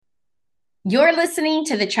You're listening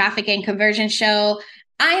to the Traffic and Conversion Show.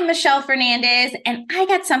 I'm Michelle Fernandez, and I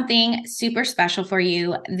got something super special for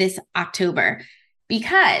you this October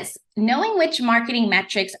because knowing which marketing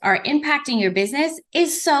metrics are impacting your business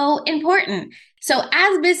is so important. So,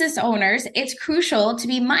 as business owners, it's crucial to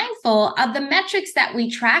be mindful of the metrics that we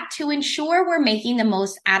track to ensure we're making the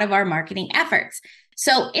most out of our marketing efforts.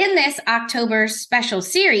 So, in this October special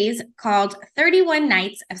series called 31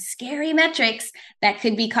 Nights of Scary Metrics That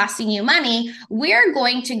Could Be Costing You Money, we're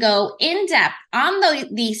going to go in depth on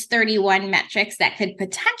these 31 metrics that could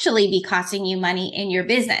potentially be costing you money in your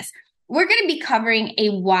business. We're going to be covering a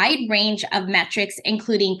wide range of metrics,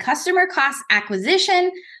 including customer cost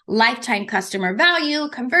acquisition, lifetime customer value,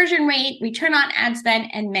 conversion rate, return on ad spend,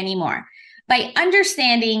 and many more. By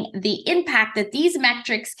understanding the impact that these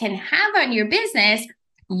metrics can have on your business,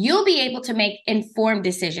 you'll be able to make informed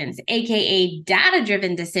decisions, aka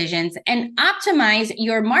data-driven decisions, and optimize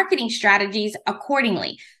your marketing strategies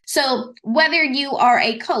accordingly. So whether you are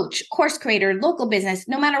a coach, course creator, local business,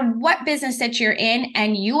 no matter what business that you're in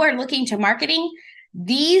and you are looking to marketing,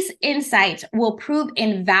 these insights will prove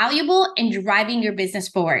invaluable in driving your business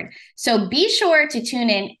forward. So be sure to tune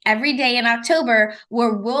in every day in October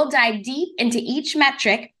where we'll dive deep into each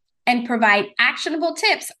metric and provide actionable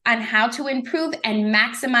tips on how to improve and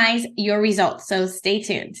maximize your results. So stay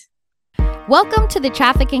tuned. Welcome to the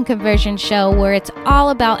Traffic and Conversion Show, where it's all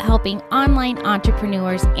about helping online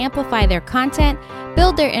entrepreneurs amplify their content,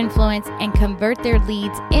 build their influence, and convert their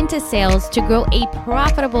leads into sales to grow a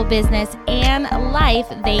profitable business and life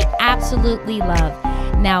they absolutely love.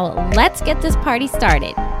 Now, let's get this party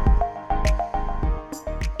started.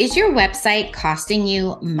 Is your website costing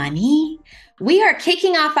you money? We are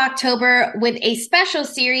kicking off October with a special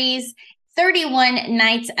series, 31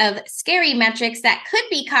 Nights of Scary Metrics That Could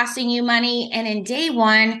Be Costing You Money. And in day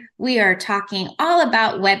one, we are talking all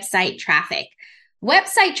about website traffic.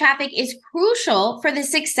 Website traffic is crucial for the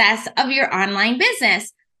success of your online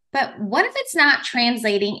business. But what if it's not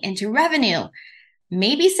translating into revenue?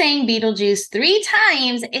 Maybe saying Beetlejuice 3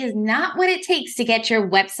 times is not what it takes to get your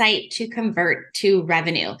website to convert to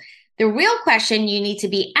revenue. The real question you need to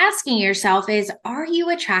be asking yourself is, are you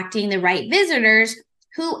attracting the right visitors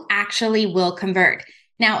who actually will convert?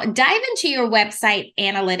 Now, dive into your website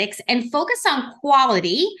analytics and focus on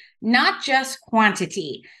quality, not just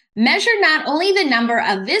quantity. Measure not only the number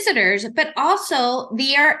of visitors, but also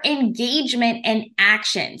their engagement and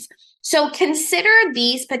actions. So consider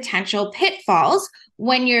these potential pitfalls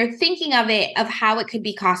when you're thinking of how it could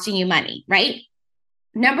be costing you money, right?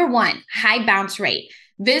 Number one, high bounce rate.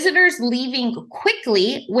 Visitors leaving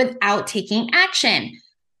quickly without taking action.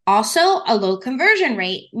 Also, a low conversion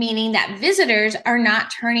rate, meaning that visitors are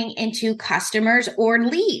not turning into customers or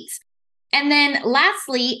leads. And then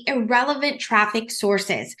lastly, irrelevant traffic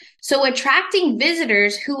sources. So attracting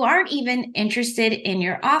visitors who aren't even interested in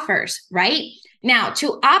your offers, right? Now,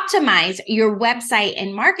 to optimize your website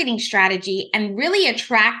and marketing strategy and really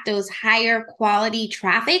attract those higher quality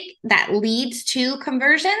traffic that leads to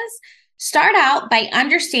conversions, start out by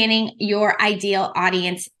understanding your ideal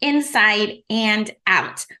audience inside and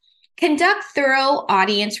out. Conduct thorough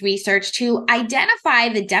audience research to identify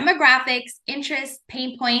the demographics, interests,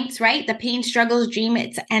 pain points, right? The pain, struggles,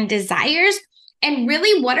 dreams, and desires. And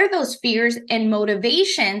really, what are those fears and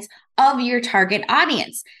motivations of your target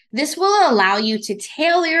audience? This will allow you to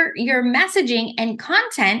tailor your messaging and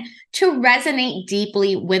content to resonate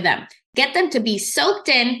deeply with them. Get them to be soaked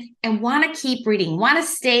in and want to keep reading, want to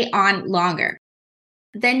stay on longer.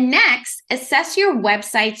 Then next, assess your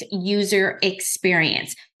website's user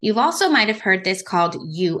experience. You've also might have heard this called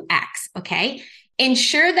UX, okay?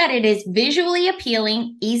 Ensure that it is visually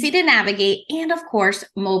appealing, easy to navigate, and of course,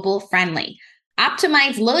 mobile friendly.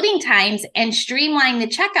 Optimize loading times and streamline the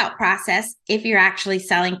checkout process if you're actually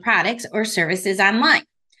selling products or services online.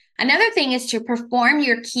 Another thing is to perform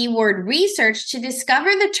your keyword research to discover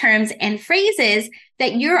the terms and phrases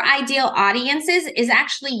that your ideal audiences is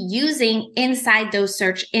actually using inside those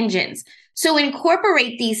search engines. So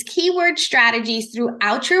incorporate these keyword strategies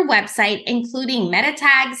throughout your website, including meta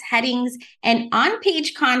tags, headings, and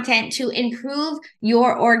on-page content to improve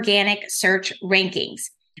your organic search rankings.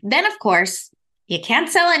 Then, of course, you can't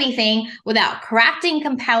sell anything without crafting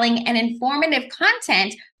compelling and informative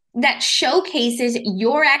content that showcases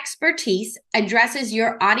your expertise, addresses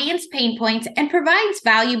your audience pain points, and provides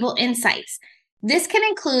valuable insights. This can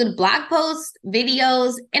include blog posts,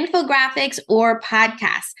 videos, infographics, or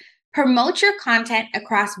podcasts. Promote your content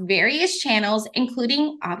across various channels,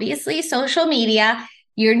 including obviously social media,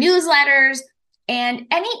 your newsletters, and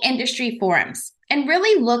any industry forums. and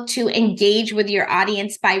really look to engage with your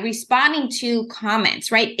audience by responding to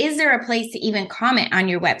comments, right? Is there a place to even comment on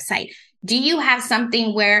your website? Do you have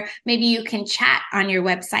something where maybe you can chat on your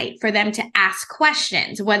website for them to ask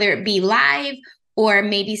questions, whether it be live or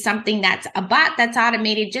maybe something that's a bot that's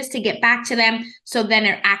automated just to get back to them so then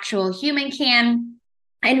an actual human can,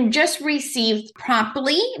 and just received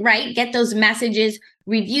promptly, right? Get those messages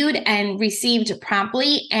reviewed and received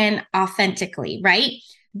promptly and authentically, right?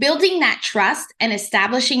 Building that trust and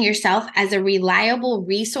establishing yourself as a reliable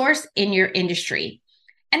resource in your industry.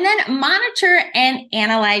 And then monitor and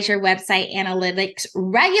analyze your website analytics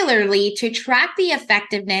regularly to track the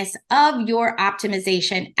effectiveness of your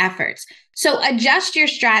optimization efforts. So adjust your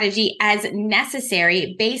strategy as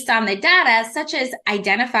necessary based on the data, such as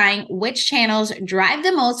identifying which channels drive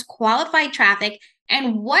the most qualified traffic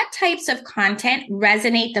and what types of content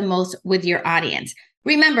resonate the most with your audience.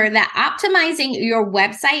 Remember that optimizing your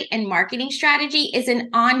website and marketing strategy is an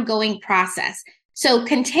ongoing process. So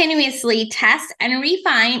continuously test and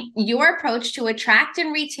refine your approach to attract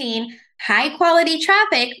and retain high quality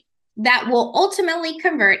traffic that will ultimately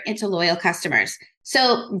convert into loyal customers.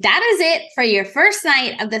 So that is it for your first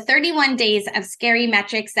night of the 31 days of scary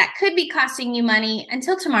metrics that could be costing you money.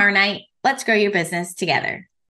 Until tomorrow night, let's grow your business together.